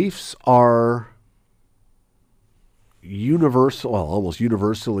the Leafs are almost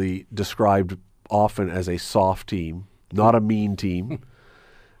universally described often as a soft team, not a mean team,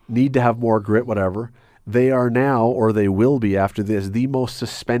 need to have more grit, whatever. They are now, or they will be after this, the most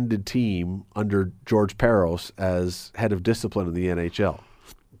suspended team under George Parros as head of discipline in the NHL.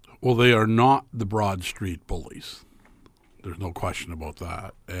 Well, they are not the Broad Street bullies. There's no question about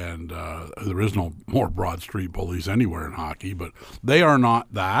that. And there is no more Broad Street bullies anywhere in hockey, but they are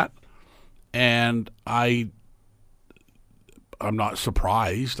not that. And I'm not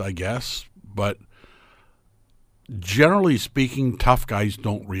surprised, I guess, but generally speaking, tough guys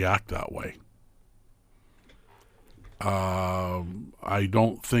don't react that way. I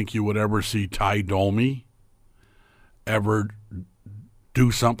don't think you would ever see Ty Domi ever do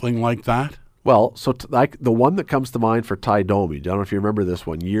something like that. Well, so the one that comes to mind for Ty Domi, I don't know if you remember this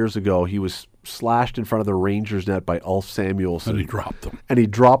one, years ago, he was slashed in front of the Rangers net by Ulf Samuelsson. And he dropped him. And he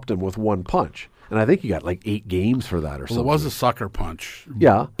dropped him with one punch. And I think he got like 8 games for that or something. It was a sucker punch.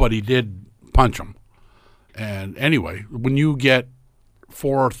 Yeah. But he did punch him. And anyway, when you get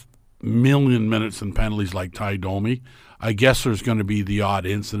 4 million minutes in penalties like Ty Domi, I guess there's going to be the odd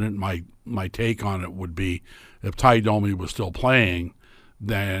incident. My take on it would be if Ty Domi was still playing,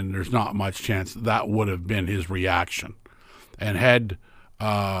 then there's not much chance that would have been his reaction. And had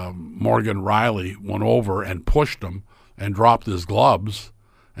Morgan Riley went over and pushed him and dropped his gloves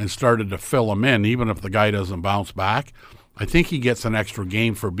and started to fill him in, even if the guy doesn't bounce back, I think he gets an extra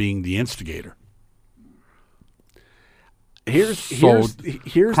game for being the instigator. Here's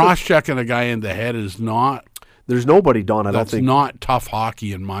cross-checking a guy in the head is not. There's nobody, Don. That's not tough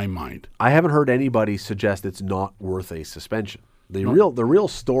hockey in my mind. I haven't heard anybody suggest it's not worth a suspension. The real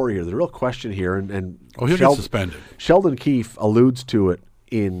story here, the real question here, and he'll get suspended. Sheldon Keefe alludes to it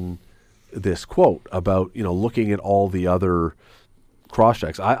in this quote about looking at all the other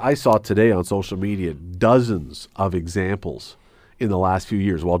cross-checks. I saw today on social media dozens of examples in the last few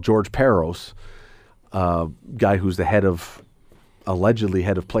years. While George Parros, guy who's the head of allegedly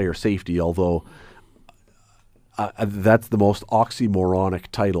head of player safety, although that's the most oxymoronic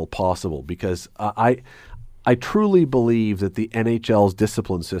title possible, because I truly believe that the NHL's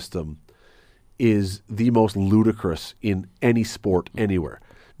discipline system is the most ludicrous in any sport anywhere.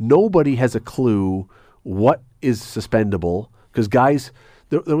 Nobody has a clue what is suspendable, because guys,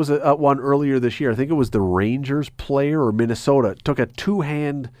 there was a one earlier this year, I think it was the Rangers player or Minnesota, took a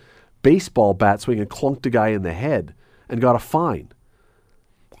two-hand baseball bat swing and clunked a guy in the head and got a fine.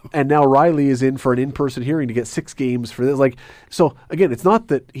 And now Riley is in for an in-person hearing to get 6 games for this. Like, so again, it's not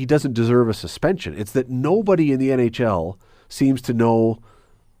that he doesn't deserve a suspension. It's that nobody in the NHL seems to know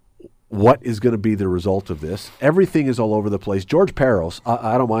what is going to be the result of this. Everything is all over the place. George Parros,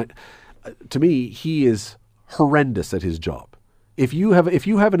 I don't mind. To me, he is horrendous at his job. If you have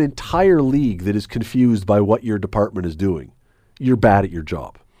an entire league that is confused by what your department is doing, you're bad at your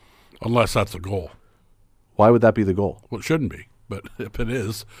job. Unless that's the goal. Why would that be the goal? Well, it shouldn't be. But if it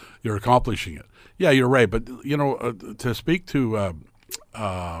is, you're accomplishing it. Yeah, you're right. But, to speak to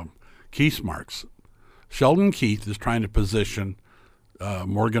Keith's marks, Sheldon Keith is trying to position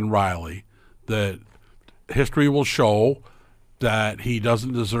Morgan Riley that history will show that he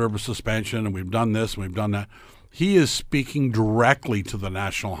doesn't deserve a suspension, and we've done this and we've done that. He is speaking directly to the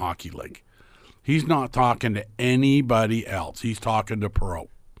National Hockey League. He's not talking to anybody else. He's talking to Perot.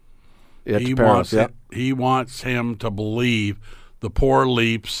 Yeah, He wants him to believe the poor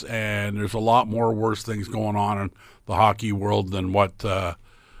Leafs, and there's a lot more worse things going on in the hockey world than what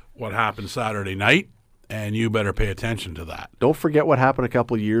happened Saturday night, and you better pay attention to that. Don't forget what happened a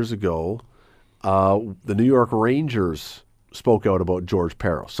couple of years ago. The New York Rangers spoke out about George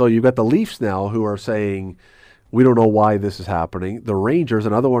Parros. So you've got the Leafs now who are saying, we don't know why this is happening. The Rangers,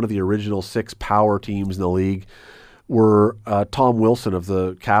 another one of the original 6 power teams in the league, were Tom Wilson of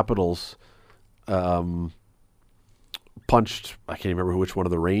the Capitals punched, I can't remember which one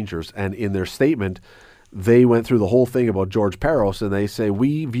of the Rangers, and in their statement, they went through the whole thing about George Parros, and they say,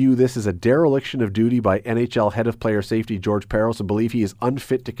 we view this as a dereliction of duty by NHL head of player safety George Parros and believe he is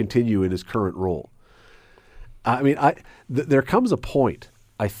unfit to continue in his current role. I mean, there comes a point,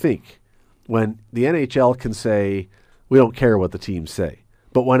 I think, when the NHL can say, we don't care what the teams say.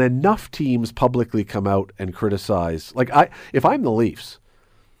 But when enough teams publicly come out and criticize, like if I'm the Leafs,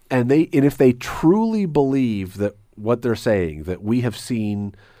 and if they truly believe that what they're saying, that we have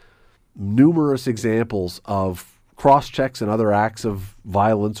seen numerous examples of cross-checks and other acts of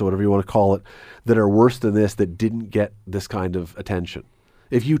violence, or whatever you want to call it, that are worse than this, that didn't get this kind of attention.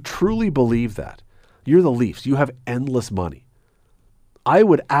 If you truly believe that, you're the Leafs. You have endless money. I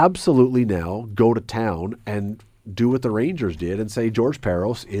would absolutely now go to town and do what the Rangers did and say George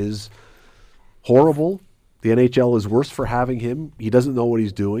Parros is horrible. The NHL is worse for having him. He doesn't know what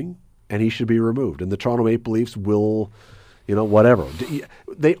he's doing, and he should be removed. And the Toronto Maple Leafs will, whatever.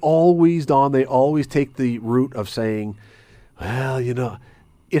 They always take the route of saying, well,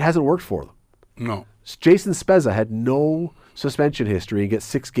 it hasn't worked for them. No. Jason Spezza had no suspension history and gets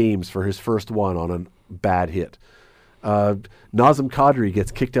 6 games for his first one on a bad hit. Nazem Kadri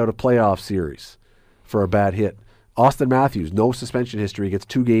gets kicked out of playoff series for a bad hit. Austin Matthews, no suspension history, gets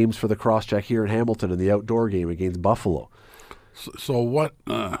 2 games for the cross-check here in Hamilton in the outdoor game against Buffalo. So what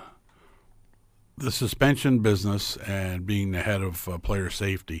the suspension business and being the head of player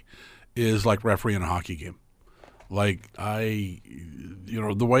safety is like refereeing a hockey game. Like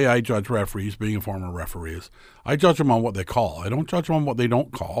the way I judge referees, being a former referee, is I judge them on what they call. I don't judge them on what they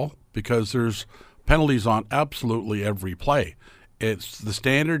don't call, because there's penalties on absolutely every play. It's the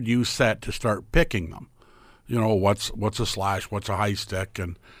standard you set to start picking them. What's a slash, what's a high stick,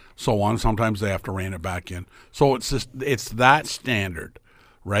 and so on. Sometimes they have to rein it back in. So it's that standard,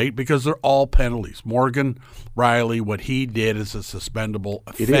 right? Because they're all penalties. Morgan Riley, what he did is a suspendable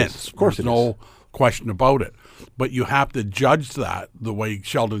offense. It is. Of course, there's no question about it. But you have to judge that the way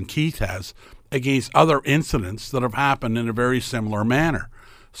Sheldon Keith has against other incidents that have happened in a very similar manner.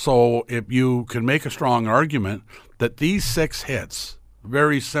 So if you can make a strong argument that these 6 hits,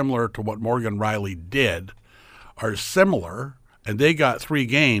 very similar to what Morgan Riley did, are similar, and they got 3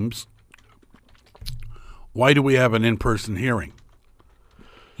 games, why do we have an in-person hearing?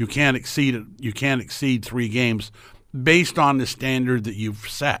 You can't exceed it. You can't exceed 3 games based on the standard that you've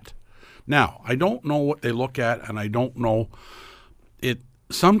set. Now, I don't know what they look at, and I don't know it.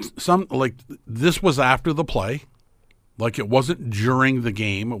 Some like this was after the play. Like, it wasn't during the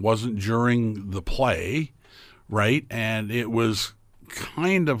game. It wasn't during the play, right? And it was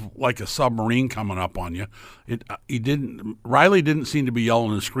kind of like a submarine coming up on you. Riley didn't seem to be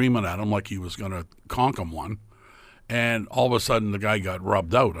yelling and screaming at him like he was going to conk him one. And all of a sudden, the guy got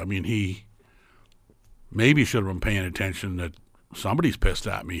rubbed out. I mean, he maybe should have been paying attention that somebody's pissed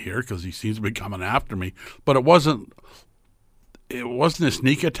at me here because he seems to be coming after me. But it wasn't a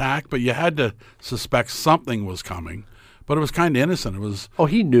sneak attack, but you had to suspect something was coming. But it was kind of innocent. It was. Oh,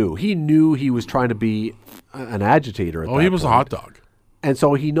 he knew. He knew he was trying to be an agitator. He was point. a hot dog. And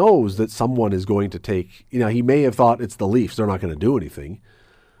so he knows that someone is going to take. He may have thought it's the Leafs. They're not going to do anything.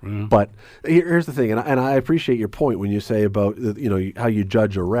 Yeah. But here's the thing, and I appreciate your point when you say about how you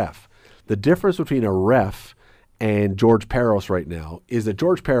judge a ref. The difference between a ref and George Parros right now is that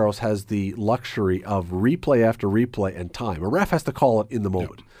George Parros has the luxury of replay after replay and time. A ref has to call it in the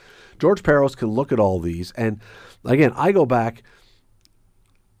moment. Yep. George Parros can look at all these, and again, I go back.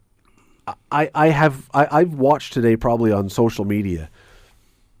 I've watched today probably on social media.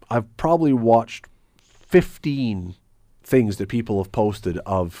 I've probably watched 15 things that people have posted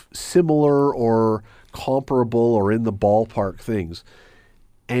of similar or comparable or in the ballpark things,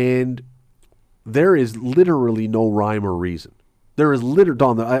 and there is literally no rhyme or reason. There is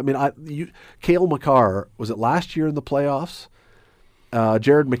Cale Makar, was it last year in the playoffs?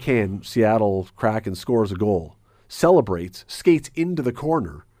 Jared McCann, Seattle Kraken, scores a goal, celebrates, skates into the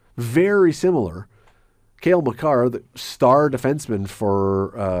corner. Very similar. Cale Makar, the star defenseman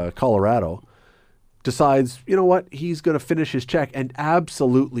for Colorado, decides, you know what, he's going to finish his check and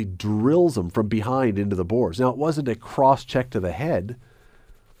absolutely drills him from behind into the boards. Now, it wasn't a cross check to the head,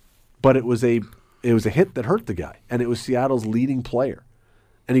 but it was a hit that hurt the guy, and it was Seattle's leading player,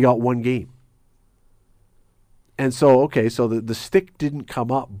 and he got one game. And so, so the stick didn't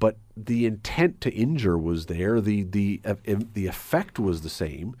come up, but the intent to injure was there. The effect was the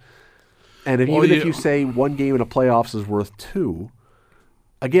same. And if you say one game in a playoffs is worth two,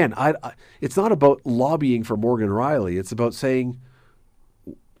 again, it's not about lobbying for Morgan Riley. It's about saying,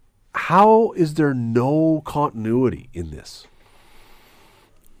 how is there no continuity in this?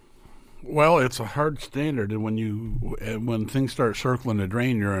 Well, it's a hard standard, and when things start circling the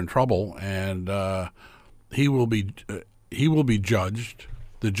drain, you're in trouble. And he will be judged.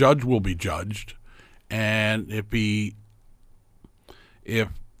 The judge will be judged, and if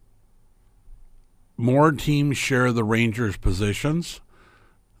more teams share the Rangers' positions,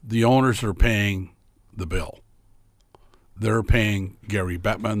 the owners are paying the bill. They're paying Gary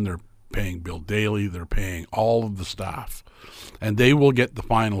Bettman. They're paying Bill Daly. They're paying all of the staff. And they will get the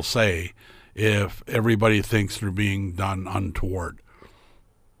final say if everybody thinks they're being done untoward.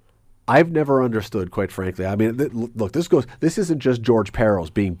 I've never understood, quite frankly. I mean, look, this isn't just George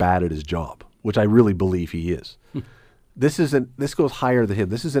Parros being bad at his job, which I really believe he is. This goes higher than him.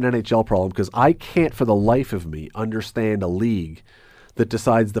 This is an NHL problem because I can't for the life of me understand a league that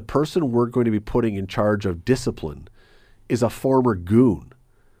decides the person we're going to be putting in charge of discipline is a former goon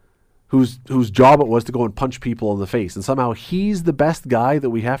whose job it was to go and punch people in the face. And somehow he's the best guy that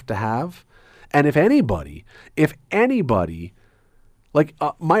we have to have. And if anybody,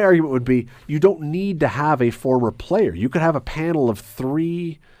 my argument would be you don't need to have a former player. You could have a panel of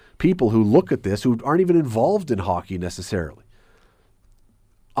 3 people who look at this who aren't even involved in hockey necessarily.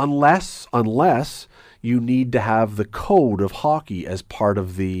 Unless you need to have the code of hockey as part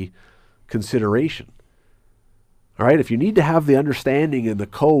of the consideration. All right, if you need to have the understanding and the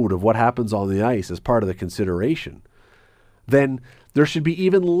code of what happens on the ice as part of the consideration, then there should be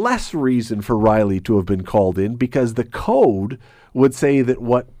even less reason for Riley to have been called in because the code would say that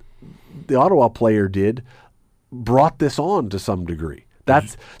what the Ottawa player did brought this on to some degree.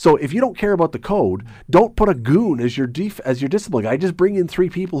 So if you don't care about the code, don't put a goon as your discipline guy. Just bring in 3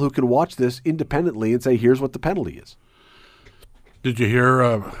 people who can watch this independently and say, here's what the penalty is. Did you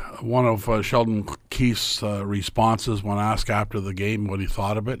hear one of Sheldon Keefe's responses when asked after the game what he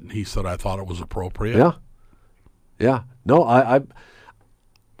thought of it? And he said, I thought it was appropriate. Yeah. No,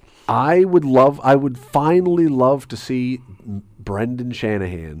 I would finally love to see Brendan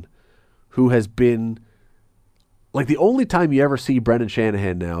Shanahan, who has been, like, the only time you ever see Brendan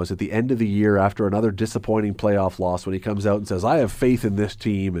Shanahan now is at the end of the year after another disappointing playoff loss when he comes out and says, I have faith in this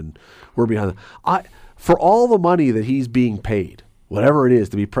team and we're behind them. For all the money that he's being paid, whatever it is,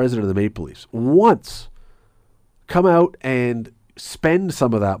 to be president of the Maple Leafs, once come out and spend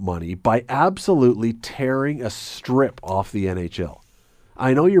some of that money by absolutely tearing a strip off the NHL.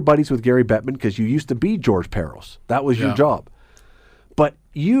 I know you're buddies with Gary Bettman because you used to be George Parros. That was your job. But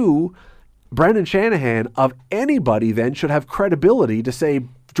you, Brendan Shanahan, of anybody then, should have credibility to say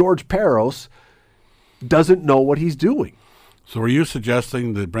George Parros doesn't know what he's doing. So are you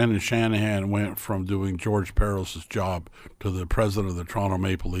suggesting that Brendan Shanahan went from doing George Parros' job to the president of the Toronto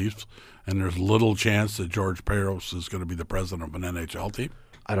Maple Leafs, and there's little chance that George Parros is going to be the president of an NHL team?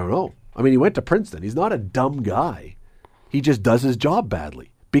 I don't know. I mean, he went to Princeton. He's not a dumb guy. He just does his job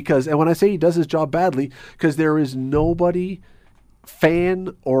badly. And when I say he does his job badly, because there is nobody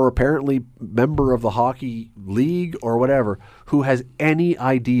fan or apparently member of the hockey league or whatever who has any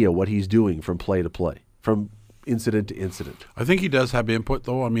idea what he's doing from play to play, from incident to incident. I think he does have input,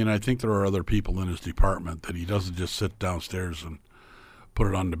 though. I mean, I think there are other people in his department that he doesn't just sit downstairs and put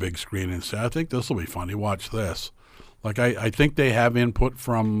it on the big screen and say, I think this will be funny, watch this. Like, I think they have input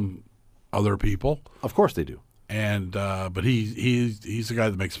from other people. Of course they do. And but he's the guy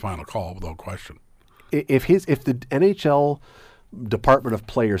that makes the final call without question. If the NHL Department of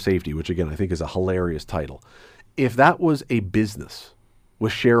Player Safety, which again I think is a hilarious title, if that was a business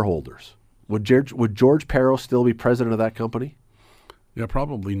with shareholders, would George Parros still be president of that company? Yeah,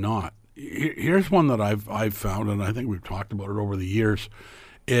 probably not. Here's one that I've found, and I think we've talked about it over the years,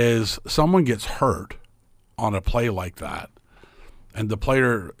 is someone gets hurt on a play like that, and the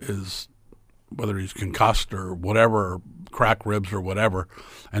player is, whether he's concussed or whatever, cracked ribs or whatever,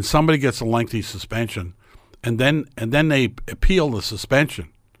 and somebody gets a lengthy suspension, and then they appeal the suspension.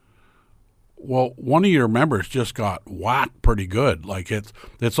 Well, one of your members just got whacked pretty good. Like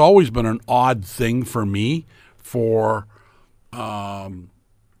it's always been an odd thing for me to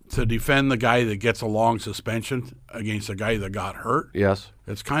defend the guy that gets a long suspension against a guy that got hurt. Yes,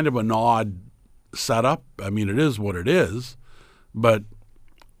 it's kind of an odd setup. I mean, it is what it is, but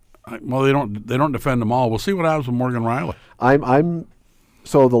well, they don't defend them all. We'll see what happens with Morgan Riley.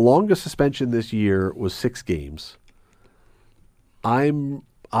 So the longest suspension this year was 6 games. I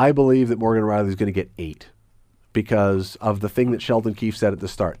believe that Morgan Riley is going to get 8 because of the thing that Sheldon Keefe said at the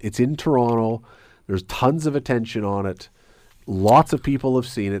start. It's in Toronto. There's tons of attention on it. Lots of people have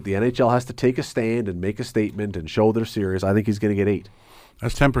seen it. The NHL has to take a stand and make a statement and show they're serious. I think he's going to get 8.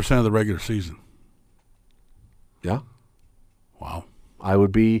 That's 10% of the regular season. Yeah. Wow.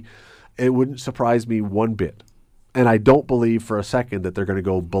 It wouldn't surprise me one bit. And I don't believe for a second that they're going to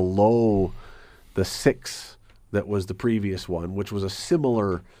go below the 6 that was the previous one, which was a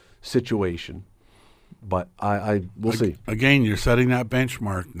similar situation. But we'll see. Again, you're setting that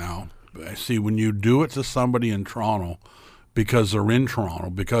benchmark now. I see when you do it to somebody in Toronto because they're in Toronto,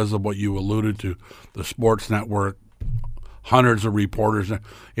 because of what you alluded to, the Sports Network, hundreds of reporters,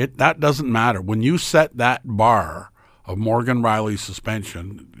 that doesn't matter. When you set that bar of Morgan Riley's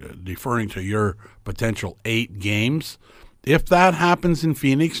suspension, deferring to your potential 8 games, if that happens in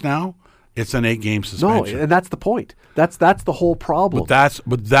Phoenix now, it's an 8-game suspension. No, and that's the point. That's the whole problem.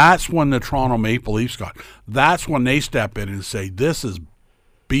 But that's when the Toronto Maple Leafs that's when they step in and say, this is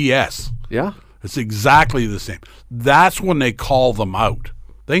BS. Yeah. It's exactly the same. That's when they call them out.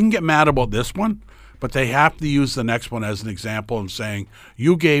 They can get mad about this one, but they have to use the next one as an example and saying,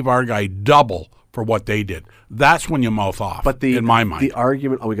 you gave our guy double for what they did. That's when you mouth off, but in my mind. The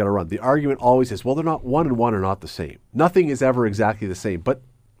argument, we got to run. The argument always is, well, they're not 1 and 1 are not the same. Nothing is ever exactly the same. But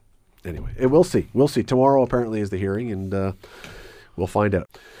anyway, we'll see. We'll see. Tomorrow apparently is the hearing, and we'll find out.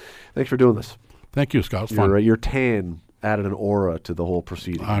 Thanks for doing this. Thank you, Scott. It was fun. Your tan added an aura to the whole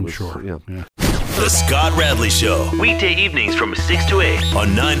proceeding. I'm sure. Yeah. The Scott Radley Show, weekday evenings from 6 to 8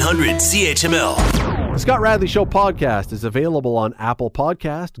 on 900 CHML. The Scott Radley Show podcast is available on Apple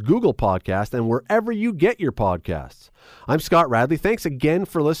Podcast, Google Podcast, and wherever you get your podcasts. I'm Scott Radley. Thanks again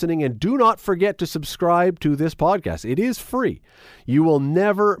for listening, and do not forget to subscribe to this podcast. It is free. You will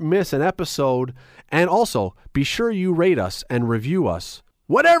never miss an episode, and also be sure you rate us and review us.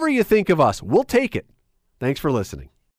 Whatever you think of us, we'll take it. Thanks for listening.